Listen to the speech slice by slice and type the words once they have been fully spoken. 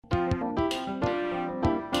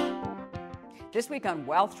This week on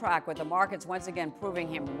Wealth Track, with the markets once again proving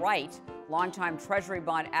him right, longtime Treasury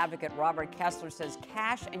bond advocate Robert Kessler says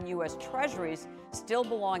cash and U.S. Treasuries still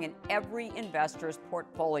belong in every investor's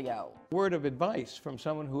portfolio. Word of advice from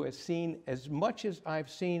someone who has seen as much as I've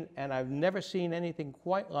seen, and I've never seen anything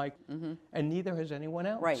quite like, and neither has anyone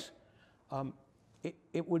else. Right.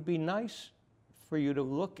 It would be nice for you to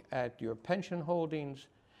look at your pension holdings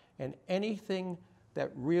and anything that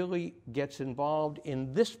really gets involved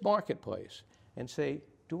in this marketplace and say,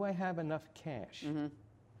 do I have enough cash?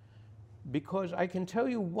 Because I can tell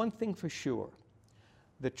you one thing for sure,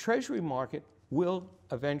 the Treasury market will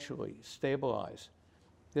eventually stabilize.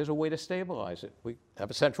 There's a way to stabilize it. We have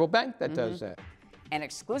a central bank that does that. An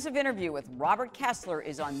exclusive interview with Robert Kessler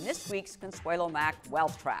is on this week's Consuelo Mack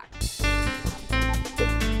Wealth Track.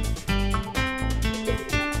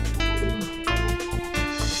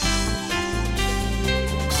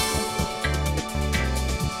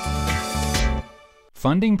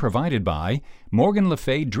 Funding provided by Morgan Le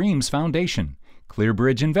Fay Dreams Foundation,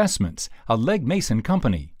 Clearbridge Investments, a Legg Mason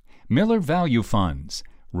company, Miller Value Funds,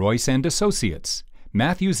 Royce & Associates,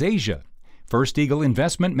 Matthews Asia, First Eagle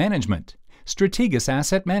Investment Management, Strategas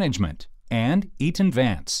Asset Management, and Eaton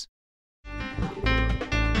Vance.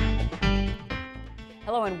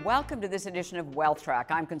 Hello and welcome to this edition of Wealth Track.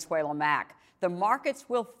 I'm Consuelo Mack. The markets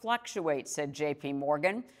will fluctuate, said J.P.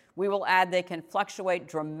 Morgan. We will add they can fluctuate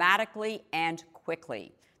dramatically and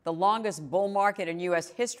quickly. The longest bull market in U.S.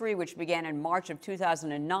 history, which began in March of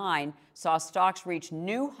 2009, saw stocks reach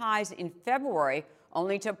new highs in February,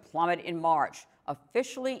 only to plummet in March,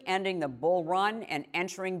 officially ending the bull run and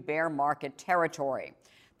entering bear market territory.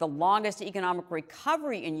 The longest economic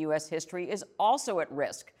recovery in U.S. history is also at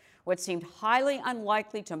risk. What seemed highly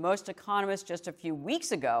unlikely to most economists just a few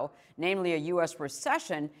weeks ago, namely a U.S.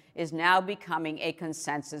 recession, is now becoming a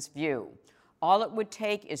consensus view. All it would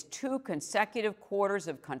take is 2 consecutive quarters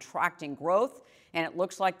of contracting growth, and it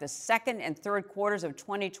looks like the second and third quarters of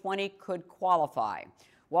 2020 could qualify.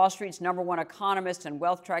 Wall Street's #1 economist and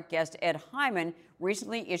Wealth Track guest Ed Hyman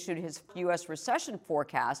recently issued his U.S. recession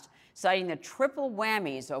forecast, citing the triple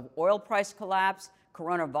whammies of oil price collapse,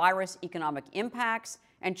 coronavirus economic impacts,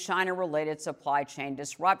 and China-related supply chain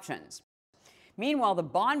disruptions. Meanwhile, the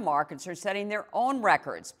bond markets are setting their own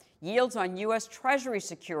records. Yields on U.S. Treasury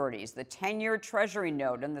securities, the 10-year Treasury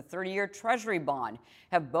note and the 30-year Treasury bond,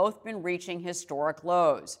 have both been reaching historic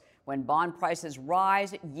lows. When bond prices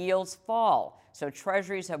rise, yields fall. So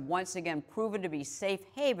Treasuries have once again proven to be safe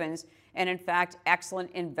havens and, in fact,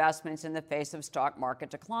 excellent investments in the face of stock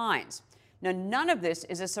market declines. Now, none of this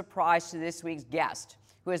is a surprise to this week's guest,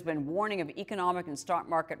 who has been warning of economic and stock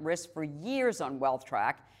market risks for years on Wealth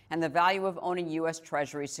Track and the value of owning U.S.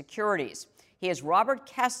 Treasury securities. He is Robert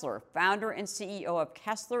Kessler, founder and CEO of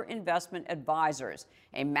Kessler Investment Advisors,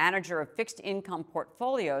 a manager of fixed income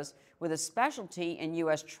portfolios with a specialty in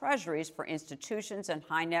U.S. Treasuries for institutions and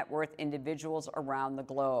high net worth individuals around the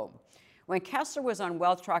globe. When Kessler was on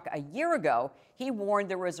Wealth Track a year ago, he warned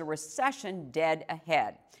there was a recession dead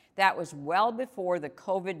ahead. That was well before the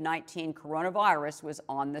COVID-19 coronavirus was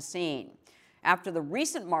on the scene. After the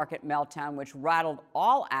recent market meltdown, which rattled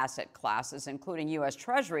all asset classes, including U.S.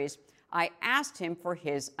 Treasuries, I asked him for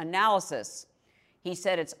his analysis. He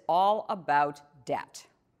said it's all about debt.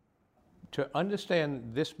 To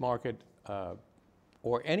understand this market,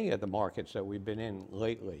 or any of the markets that we've been in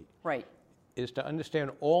lately, Right. is to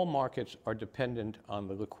understand all markets are dependent on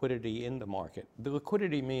the liquidity in the market. The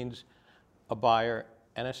liquidity means a buyer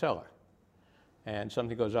and a seller, and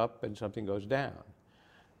something goes up and something goes down.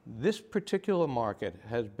 This particular market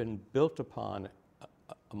has been built upon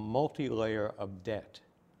a multi-layer of debt.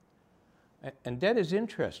 And debt is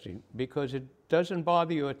interesting because it doesn't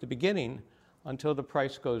bother you at the beginning until the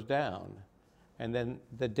price goes down, and then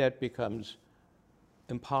the debt becomes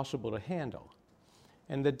impossible to handle.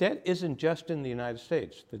 And the debt isn't just in the United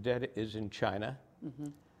States. The debt is in China.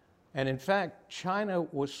 And in fact, China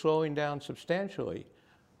was slowing down substantially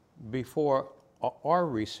before our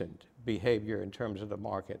recent behavior in terms of the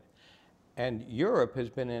market. And Europe has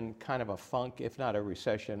been in kind of a funk, if not a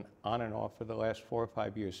recession, on and off for the last 4 or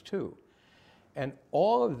 5 years too. And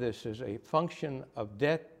all of this is a function of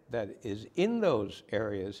debt that is in those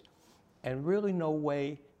areas and really no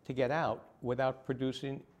way to get out without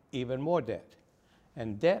producing even more debt.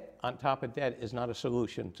 And debt on top of debt is not a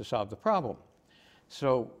solution to solve the problem.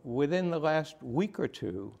 So within the last week or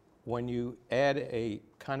two, when you add a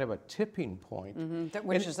kind of a tipping point,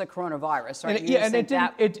 Which is the coronavirus, right? And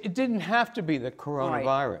it didn't have to be the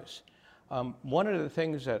coronavirus. One of the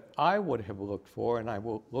things that I would have looked for, and I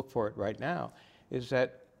will look for it right now, is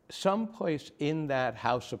that someplace in that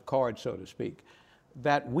house of cards, so to speak,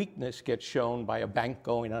 that weakness gets shown by a bank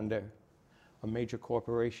going under, a major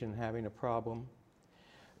corporation having a problem.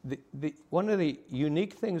 One of the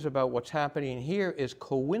unique things about what's happening here is,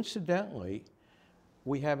 coincidentally,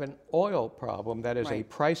 we have an oil problem that is a Right.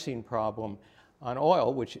 pricing problem on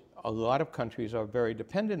oil, which a lot of countries are very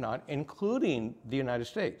dependent on, including the United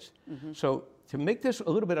States. So to make this a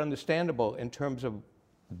little bit understandable in terms of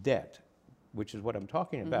debt, which is what I'm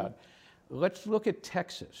talking about, let's look at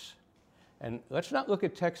Texas. And let's not look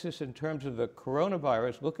at Texas in terms of the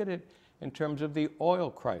coronavirus, look at it in terms of the oil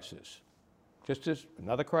crisis, just as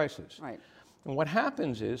another crisis. Right. And what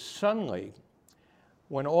happens is, suddenly,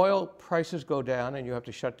 when oil prices go down and you have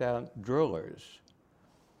to shut down drillers,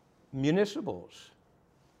 municipals,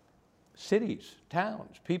 cities,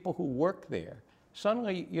 towns, people who work there,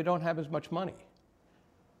 suddenly you don't have as much money.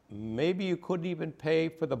 Maybe you couldn't even pay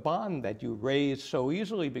for the bond that you raised so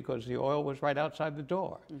easily because the oil was right outside the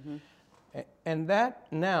door. And that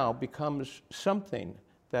now becomes something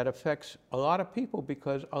that affects a lot of people,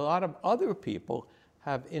 because a lot of other people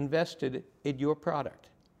have invested in your product,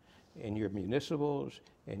 in your municipals,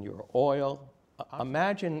 in your oil.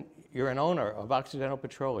 Imagine you're an owner of Occidental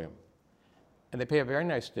Petroleum, and they pay a very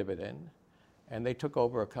nice dividend, and they took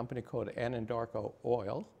over a company called Anadarko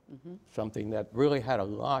Oil, something that really had a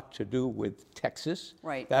lot to do with Texas,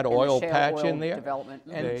 Right, that and the oil shale patch oil in there. development.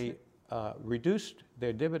 And they reduced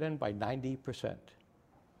their dividend by 90%.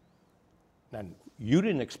 And you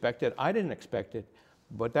didn't expect it, I didn't expect it,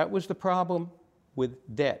 but that was the problem with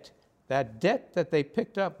debt. That debt that they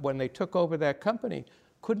picked up when they took over that company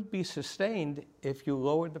couldn't be sustained if you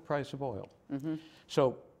lowered the price of oil.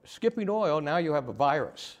 So skipping oil, now you have a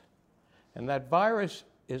virus. And that virus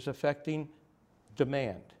is affecting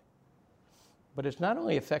demand. But it's not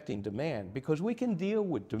only affecting demand, because we can deal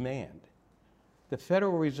with demand. The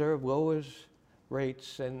Federal Reserve lowers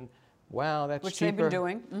rates, and wow, that's Which cheaper. they've been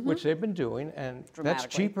doing. Which they've been doing, and that's Dramatically.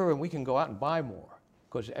 cheaper, and we can go out and buy more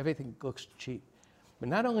because everything looks cheap. But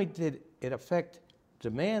not only did it affect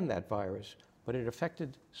demand, that virus, but it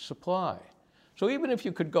affected supply. So even if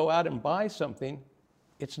you could go out and buy something,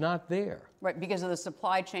 it's not there. Right, because of the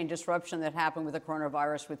supply chain disruption that happened with the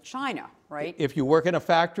coronavirus with China, right? If you work in a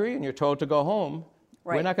factory and you're told to go home,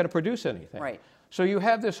 we're Right. not going to produce anything. Right. So you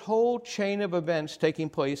have this whole chain of events taking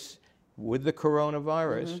place with the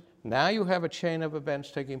coronavirus. Now you have a chain of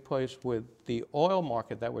events taking place with the oil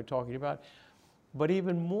market that we're talking about. But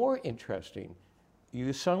even more interesting,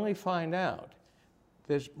 you suddenly find out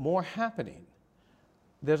there's more happening.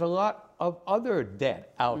 There's a lot of other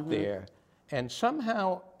debt out there, and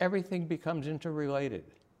somehow everything becomes interrelated.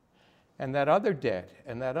 And that other debt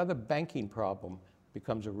and that other banking problem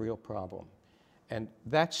becomes a real problem. And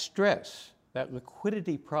that stress, that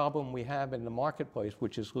liquidity problem we have in the marketplace,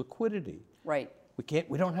 which is liquidity. Right.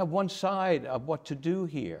 We don't have one side of what to do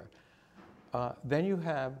here. Then you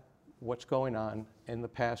have what's going on in the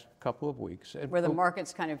past couple of weeks. Where the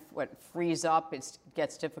markets kind of, freeze up, it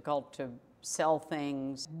gets difficult to sell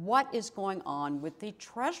things. What is going on with the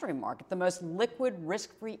Treasury market, the most liquid,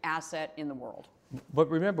 risk-free asset in the world? But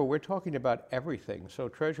remember, we're talking about everything, so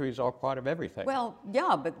treasuries are part of everything. Well,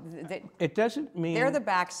 yeah, but It doesn't mean... they're the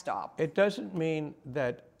backstop. It doesn't mean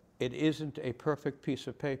that it isn't a perfect piece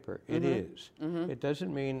of paper. It is. It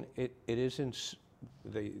doesn't mean it isn't...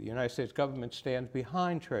 The United States government stands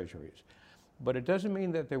behind treasuries. But it doesn't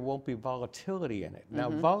mean that there won't be volatility in it. Now,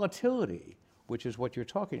 volatility, which is what you're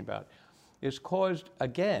talking about, is caused,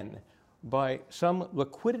 again, by some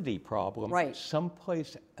liquidity problem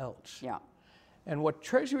someplace else. Yeah. And what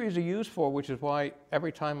treasuries are used for, which is why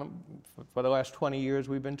every time for the last 20 years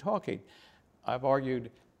we've been talking, I've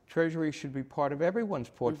argued treasuries should be part of everyone's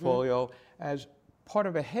portfolio as part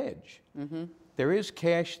of a hedge. There is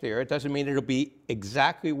cash there. It doesn't mean it'll be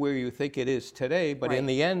exactly where you think it is today, but in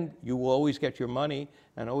the end, you will always get your money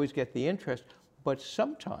and always get the interest. But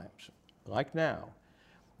sometimes, like now,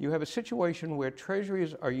 you have a situation where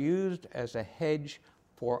treasuries are used as a hedge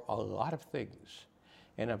for a lot of things.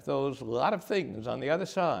 And if those lot of things on the other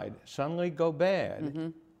side suddenly go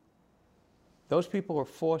bad, those people are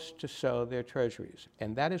forced to sell their treasuries.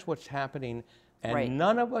 And that is what's happening. And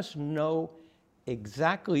none of us know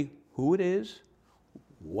exactly who it is,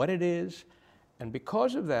 what it is. And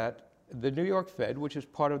because of that, the New York Fed, which is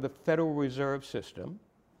part of the Federal Reserve System,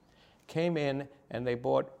 came in and they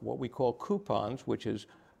bought what we call coupons, which is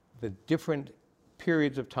the different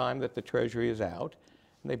periods of time that the Treasury is out.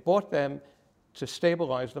 And they bought them to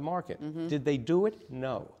stabilize the market. Did they do it?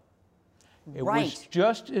 No. It was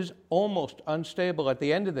just as almost unstable at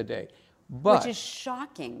the end of the day. But which is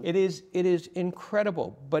shocking. It is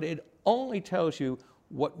incredible, but it only tells you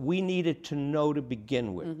what we needed to know to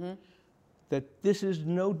begin with. that this is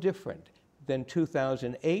no different than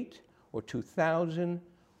 2008 or 2000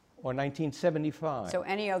 or 1975. So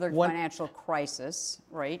any other financial crisis,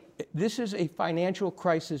 right? This is a financial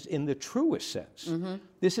crisis in the truest sense.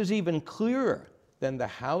 This is even clearer than the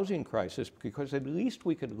housing crisis, because at least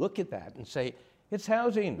we could look at that and say, it's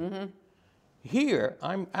housing. Here,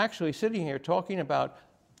 I'm actually sitting here talking about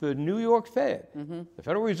the New York Fed, the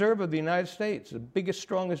Federal Reserve of the United States, the biggest,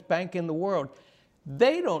 strongest bank in the world.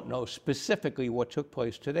 They don't know specifically what took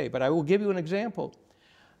place today, but I will give you an example.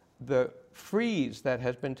 The freeze that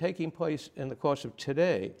has been taking place in the course of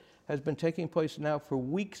today has been taking place now for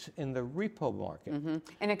weeks in the repo market.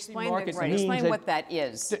 And explain, explain what that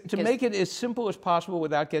is. To make it as simple as possible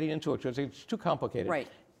without getting into it, because it's too complicated, Right.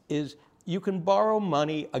 is you can borrow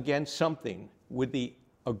money against something with the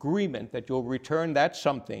agreement that you'll return that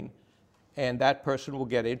something, and that person will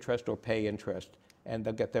get interest or pay interest, and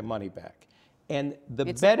they'll get their money back. And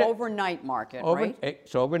it's an overnight market, right?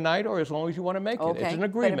 It's overnight, or as long as you want to make it. It's an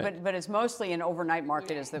agreement. But it's mostly an overnight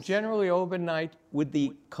market. Is the generally overnight with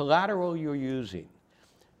the collateral you're using.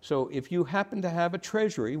 So if you happen to have a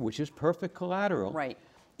treasury, which is perfect collateral, right,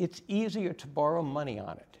 it's easier to borrow money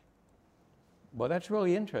on it. Well, that's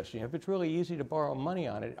really interesting. If it's really easy to borrow money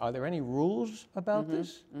on it, are there any rules about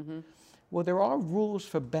this? Well, there are rules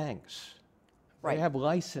for banks. Right. They have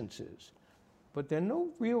licenses. But there are no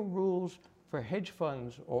real rules for hedge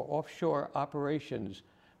funds or offshore operations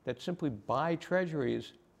that simply buy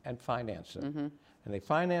treasuries and finance them. And they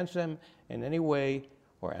finance them in any way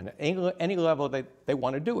or at any level they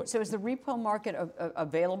want to do it. So is the repo market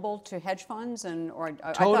available to hedge funds?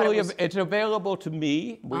 Totally, it's available to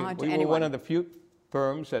me. We were one of the few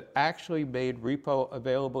firms that actually made repo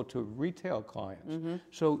available to retail clients.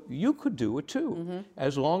 So you could do it too,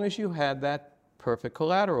 as long as you had that perfect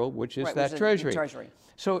collateral, which is that treasury.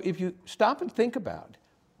 So if you stop and think about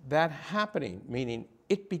that happening, meaning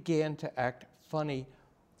it began to act funny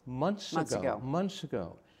months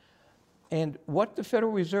ago. And what the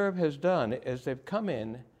Federal Reserve has done is they've come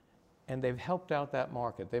in and they've helped out that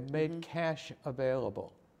market. They've made cash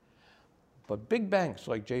available. But big banks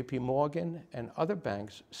like JP Morgan and other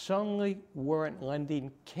banks suddenly weren't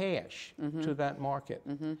lending cash to that market.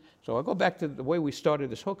 So I'll go back to the way we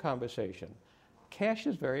started this whole conversation. Cash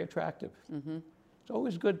is very attractive. It's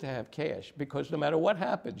always good to have cash, because no matter what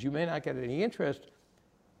happens, you may not get any interest,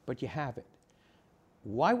 but you have it.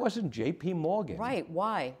 Why wasn't JP Morgan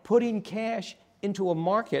putting cash into a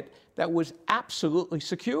market that was absolutely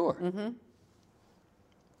secure?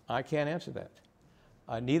 I can't answer that.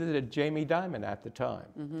 Neither did Jamie Dimon at the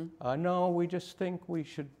time. No, we just think we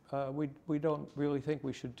should, we don't really think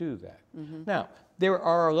we should do that. Now, there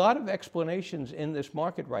are a lot of explanations in this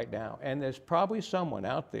market right now, and there's probably someone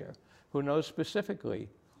out there who knows specifically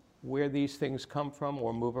where these things come from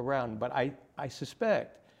or move around. But I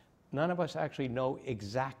suspect none of us actually know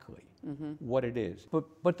exactly what it is.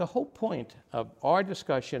 But the whole point of our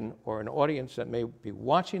discussion, or an audience that may be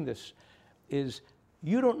watching this, is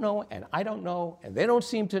you don't know, and I don't know, and they don't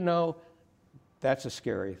seem to know. That's a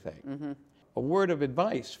scary thing. A word of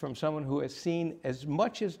advice from someone who has seen as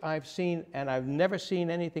much as I've seen, and I've never seen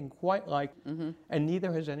anything quite like, and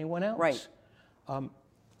neither has anyone else. Right.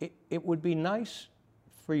 It would be nice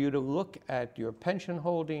for you to look at your pension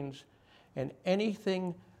holdings and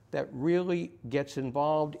anything that really gets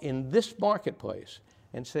involved in this marketplace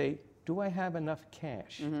and say, do I have enough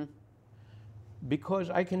cash? Because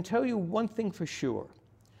I can tell you one thing for sure.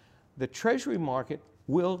 The Treasury market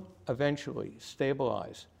will eventually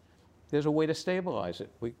stabilize. There's a way to stabilize it.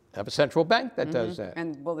 We have a central bank that does that.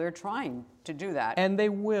 And well, they're trying to do that. And they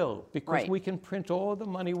will, because we can print all the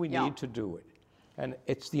money we need to do it. And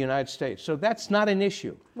it's the United States. So that's not an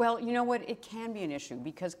issue. Well, you know what? It can be an issue,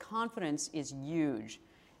 because confidence is huge,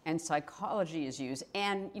 and psychology is huge,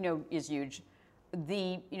 is huge.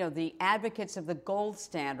 The advocates of the gold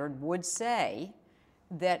standard would say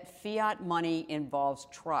that fiat money involves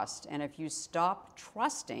trust, and if you stop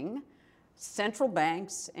trusting central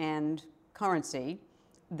banks and currency,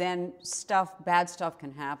 then bad stuff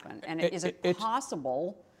can happen. And is it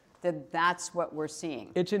possible that that's what we're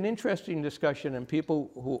seeing? It's an interesting discussion, and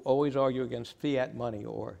people who always argue against fiat money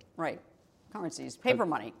or currencies, paper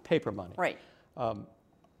money,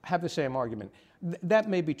 have the same argument. That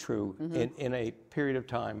may be true in a period of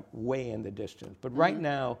time way in the distance, but right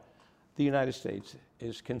now, the United States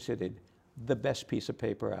is considered the best piece of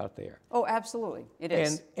paper out there. Oh, absolutely, it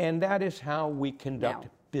is. And that is how we conduct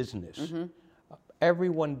business.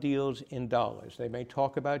 Everyone deals in dollars. They may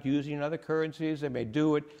talk about using other currencies, they may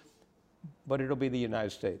do it, but it'll be the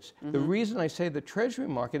United States. The reason I say the Treasury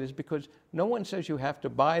market is because no one says you have to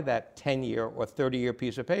buy that 10-year or 30-year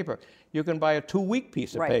piece of paper. You can buy a 2-week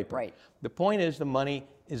piece of paper. Right. The point is the money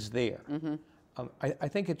is there. I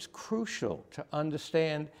think it's crucial to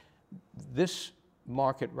understand this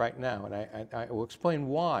market right now, and I will explain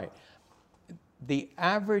why. The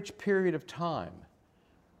average period of time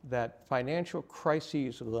that financial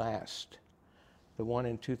crises last, the one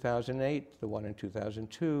in 2008, the one in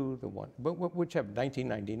 2002, the one, whichever,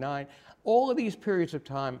 1999, all of these periods of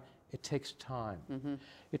time, it takes time.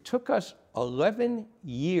 It took us 11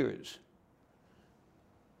 years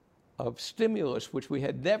of stimulus, which we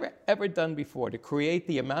had never ever done before, to create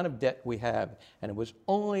the amount of debt we have, and it was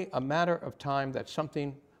only a matter of time that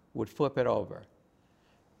something would flip it over.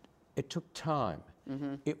 It took time.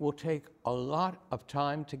 It will take a lot of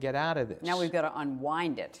time to get out of this. Now we've got to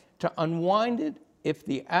unwind it. To unwind it, if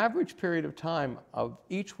the average period of time of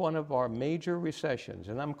each one of our major recessions,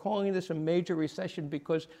 and I'm calling this a major recession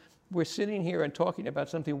because we're sitting here and talking about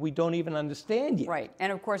something we don't even understand yet. Right. And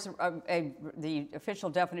of course, the official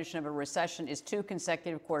definition of a recession is 2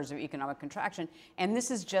 consecutive quarters of economic contraction. And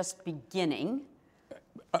this is just beginning.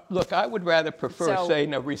 Look, I would rather prefer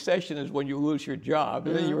saying a recession is when you lose your job,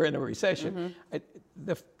 and then you're in a recession.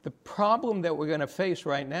 The problem that we're going to face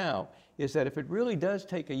right now is that if it really does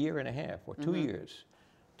take a year and a half or 2 years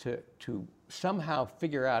to somehow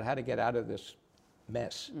figure out how to get out of this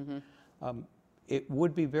mess, it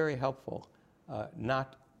would be very helpful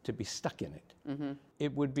not to be stuck in it.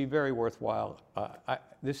 It would be very worthwhile.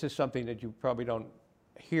 This is something that you probably don't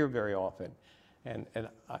hear very often. And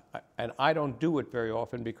I don't do it very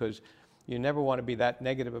often because you never want to be that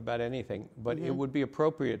negative about anything, but it would be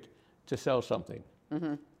appropriate to sell something.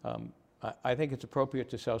 I think it's appropriate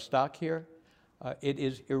to sell stock here. It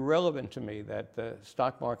is irrelevant to me that the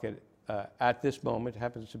stock market at this moment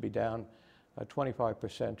happens to be down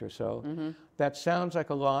 25% or so. That sounds like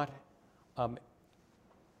a lot.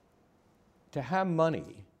 To have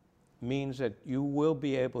money means that you will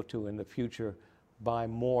be able to, in the future, buy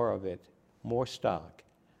more of it, more stock,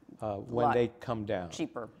 when they come down.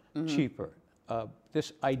 Cheaper. Cheaper.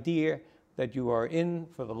 This idea that you are in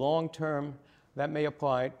for the long term, that may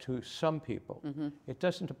apply to some people. It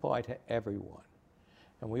doesn't apply to everyone.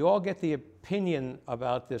 And we all get the opinion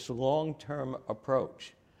about this long-term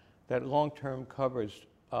approach, that long-term covers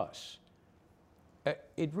us.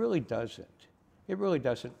 It really doesn't. It really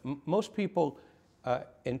doesn't. Most people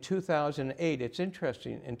in 2008, it's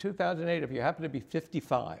interesting, in 2008, if you happen to be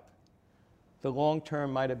 55, the long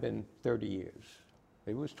term might have been 30 years.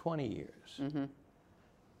 It was 20 years.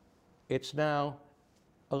 It's now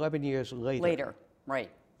 11 years later.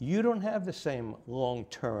 Right. You don't have the same long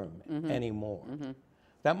term anymore.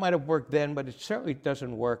 That might have worked then, but it certainly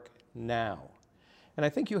doesn't work now. And I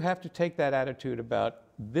think you have to take that attitude about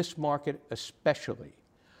this market especially,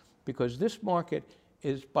 because this market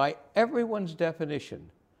is, by everyone's definition,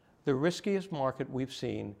 the riskiest market we've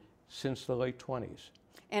seen since the late 20s.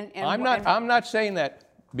 I'm not saying that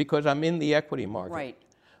because I'm in the equity market. Right.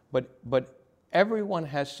 But everyone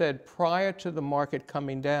has said prior to the market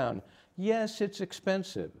coming down, yes, it's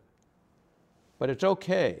expensive, but it's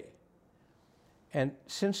okay. And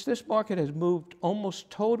since this market has moved almost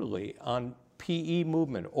totally on PE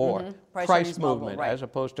movement or price movement as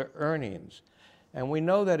opposed to earnings, and we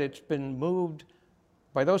know that it's been moved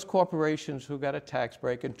by those corporations who got a tax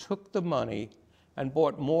break and took the money and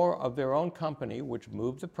bought more of their own company, which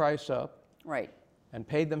moved the price up, and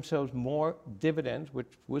paid themselves more dividends, which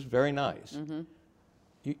was very nice.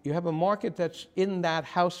 You have a market that's in that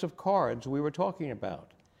house of cards we were talking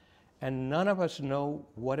about, and none of us know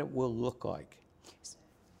what it will look like.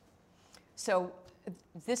 So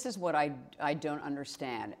this is what I don't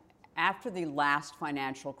understand. After the last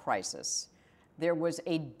financial crisis, there was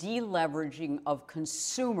a deleveraging of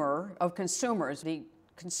consumers. The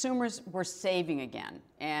consumers were saving again,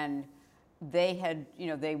 and they had,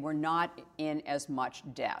 they were not in as much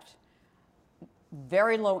debt.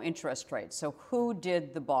 Very low interest rates. So who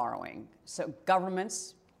did the borrowing? So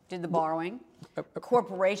governments did the borrowing.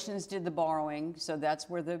 Corporations did the borrowing. So that's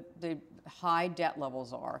where the high debt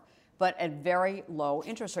levels are, but at very low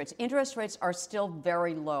interest rates. Interest rates are still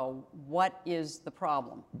very low. What is the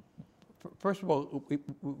problem? First of all,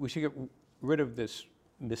 we should get rid of this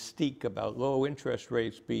mystique about low interest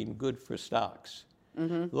rates being good for stocks.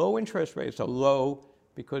 Low interest rates are low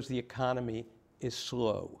because the economy is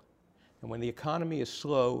slow. And when the economy is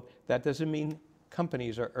slow, that doesn't mean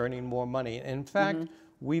companies are earning more money. In fact,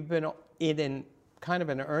 we've been in kind of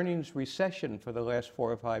an earnings recession for the last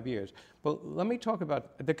 4 or 5 years. But let me talk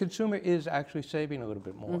about, the consumer is actually saving a little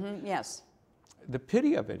bit more. Yes. the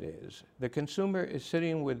pity of it is the consumer is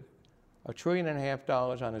sitting with $1.5 trillion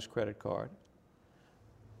on his credit card.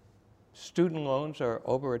 Student loans are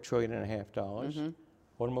over $1.5 trillion.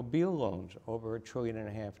 Automobile loans over $1.5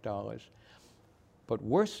 trillion. But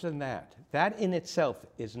worse than that, that in itself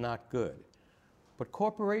is not good. But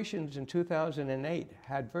corporations in 2008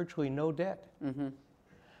 had virtually no debt.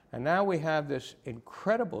 And now we have this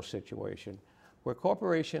incredible situation where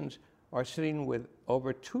corporations are sitting with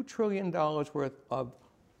over $2 trillion worth of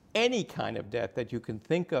any kind of debt that you can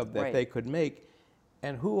think of that they could make.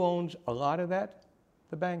 And who owns a lot of that?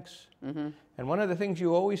 The banks. And one of the things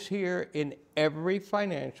you always hear in every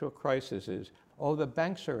financial crisis is, oh, the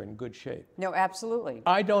banks are in good shape. No, absolutely.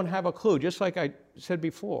 I don't have a clue, just like I said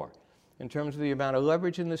before, in terms of the amount of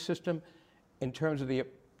leverage in the system, in terms of the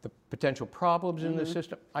potential problems in the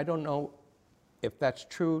system. I don't know if that's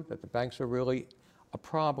true, that the banks are really a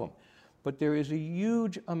problem. But there is a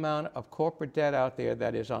huge amount of corporate debt out there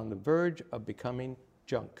that is on the verge of becoming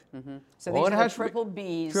junk. So these are the triple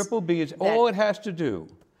Bs. Triple Bs. All it has to do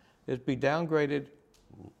is be downgraded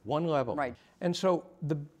one level. Right. And so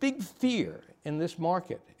the big fear in this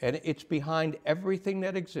market, and it's behind everything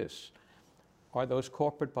that exists, are those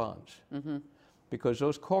corporate bonds. Because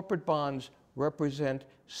those corporate bonds represent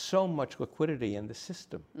so much liquidity in the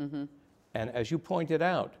system. And as you pointed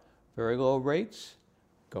out, very low rates,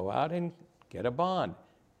 go out and get a bond,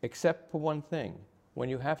 except for one thing. When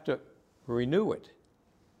you have to renew it,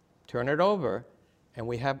 turn it over, and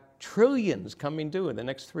we have trillions coming due in the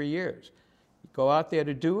next 3 years. You go out there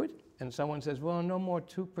to do it, and someone says, well, no more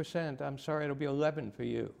 2%. I'm sorry, it'll be 11 for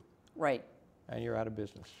you. Right. And you're out of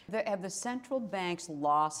business. Have the central banks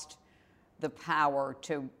lost the power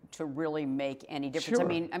to really make any difference?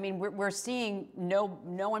 Sure. I mean, we're seeing no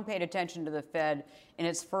one paid attention to the Fed in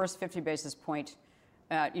its first 50 basis point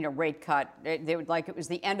rate cut. They would like it was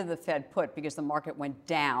the end of the Fed put because the market went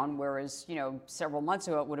down, whereas several months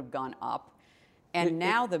ago it would have gone up, and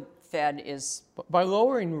now the Fed is. By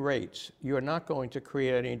lowering rates, you're not going to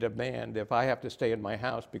create any demand if I have to stay in my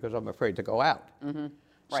house because I'm afraid to go out.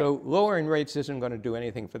 So lowering rates isn't going to do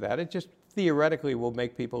anything for that. It just theoretically will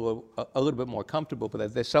make people a little bit more comfortable, but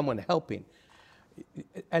that there's someone helping.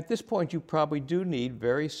 At this point, you probably do need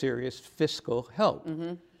very serious fiscal help.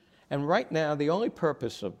 And right now, the only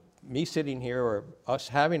purpose of me sitting here or us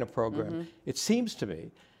having a program, it seems to me,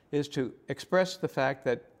 is to express the fact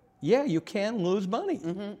that, yeah, you can lose money.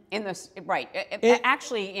 In this, right.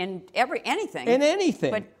 Actually, in anything. In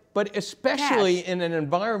anything. But especially cash. in an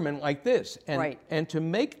environment like this. And, and to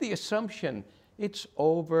make the assumption it's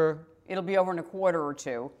over. It'll be over in a quarter or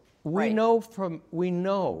two. We know from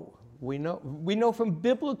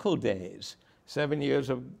biblical days, 7 years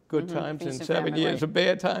of good times and 7 years of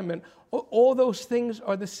bad time, and all those things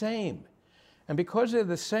are the same. And because they're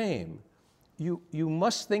the same, you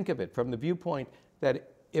must think of it from the viewpoint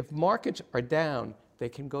that if markets are down, they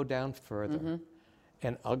can go down further.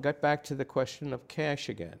 And I'll get back to the question of cash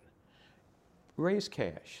again. Raise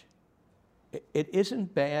cash. It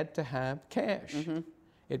isn't bad to have cash.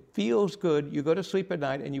 It feels good. You go to sleep at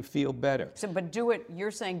night and you feel better. So, but you're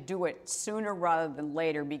saying do it sooner rather than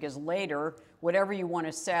later, because later, whatever you want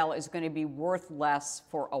to sell is going to be worth less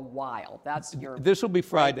for a while. That's your. This will be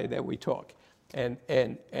Friday that we talk, and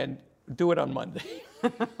do it on Monday.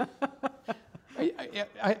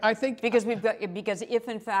 I think because if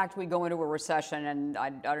in fact we go into a recession, and I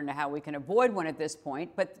don't know how we can avoid one at this point,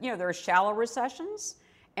 but there are shallow recessions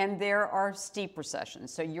and there are steep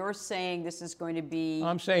recessions. So you're saying this is going to be.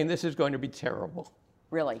 I'm saying this is going to be terrible.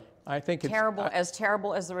 Really? I think terrible, as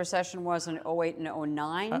terrible as the recession was in 08 and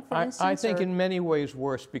 09, for instance? I think in many ways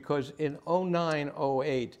worse, because in 09,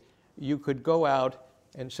 08, you could go out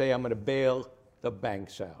and say, I'm going to bail the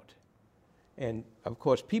banks out. And of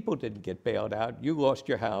course, people didn't get bailed out. You lost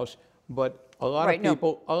your house, but a lot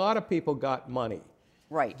of people got money.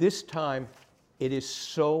 Right. This time, it is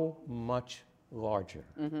so much larger.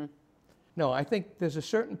 No, I think there's a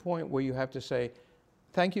certain point where you have to say,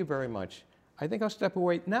 thank you very much. I think I'll step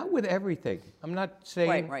away, not with everything. I'm not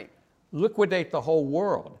saying liquidate the whole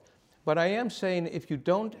world, but I am saying if you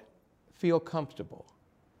don't feel comfortable,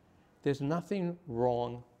 there's nothing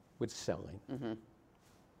wrong with selling.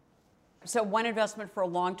 So one investment for a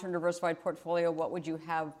long-term diversified portfolio, what would you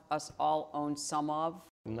have us all own some of?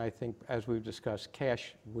 And I think, as we've discussed,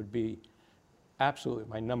 cash would be absolutely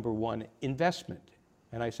my number one investment.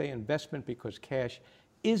 And I say investment because cash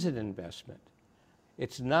is an investment.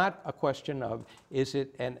 It's not a question of, is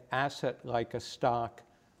it an asset like a stock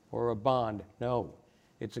or a bond? No.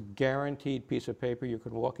 It's a guaranteed piece of paper you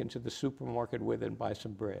can walk into the supermarket with and buy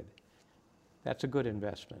some bread. That's a good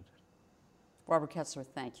investment. Robert Kessler,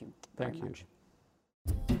 thank you very much. Thank you.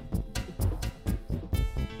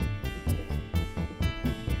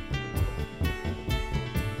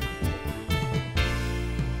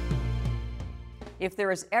 If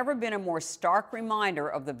there has ever been a more stark reminder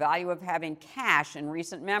of the value of having cash in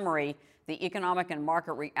recent memory, the economic and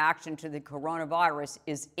market reaction to the coronavirus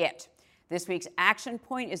is it. This week's action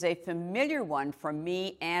point is a familiar one from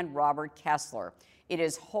me and Robert Kessler. It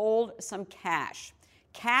is hold some cash.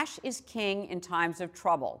 Cash is king in times of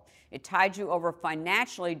trouble. It tides you over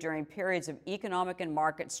financially during periods of economic and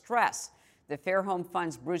market stress. The Fairholme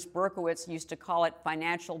Fund's Bruce Berkowitz used to call it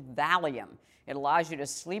financial Valium. It allows you to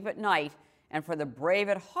sleep at night, and for the brave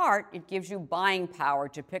at heart, it gives you buying power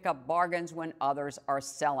to pick up bargains when others are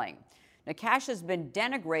selling. Now, cash has been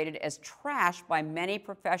denigrated as trash by many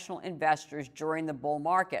professional investors during the bull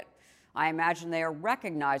market. I imagine they are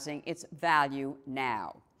recognizing its value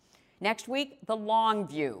now. Next week, the long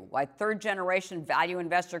view, why third-generation value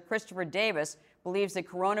investor Christopher Davis believes the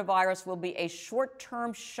coronavirus will be a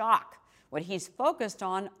short-term shock, what he's focused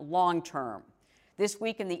on long-term. This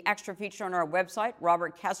week in the extra feature on our website,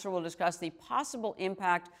 Robert Kessler will discuss the possible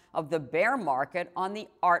impact of the bear market on the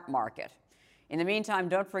art market. In the meantime,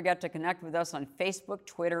 don't forget to connect with us on Facebook,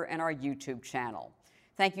 Twitter, and our YouTube channel.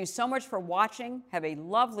 Thank you so much for watching. Have a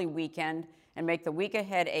lovely weekend, and make the week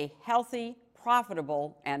ahead a healthy,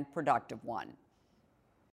 profitable, and productive one.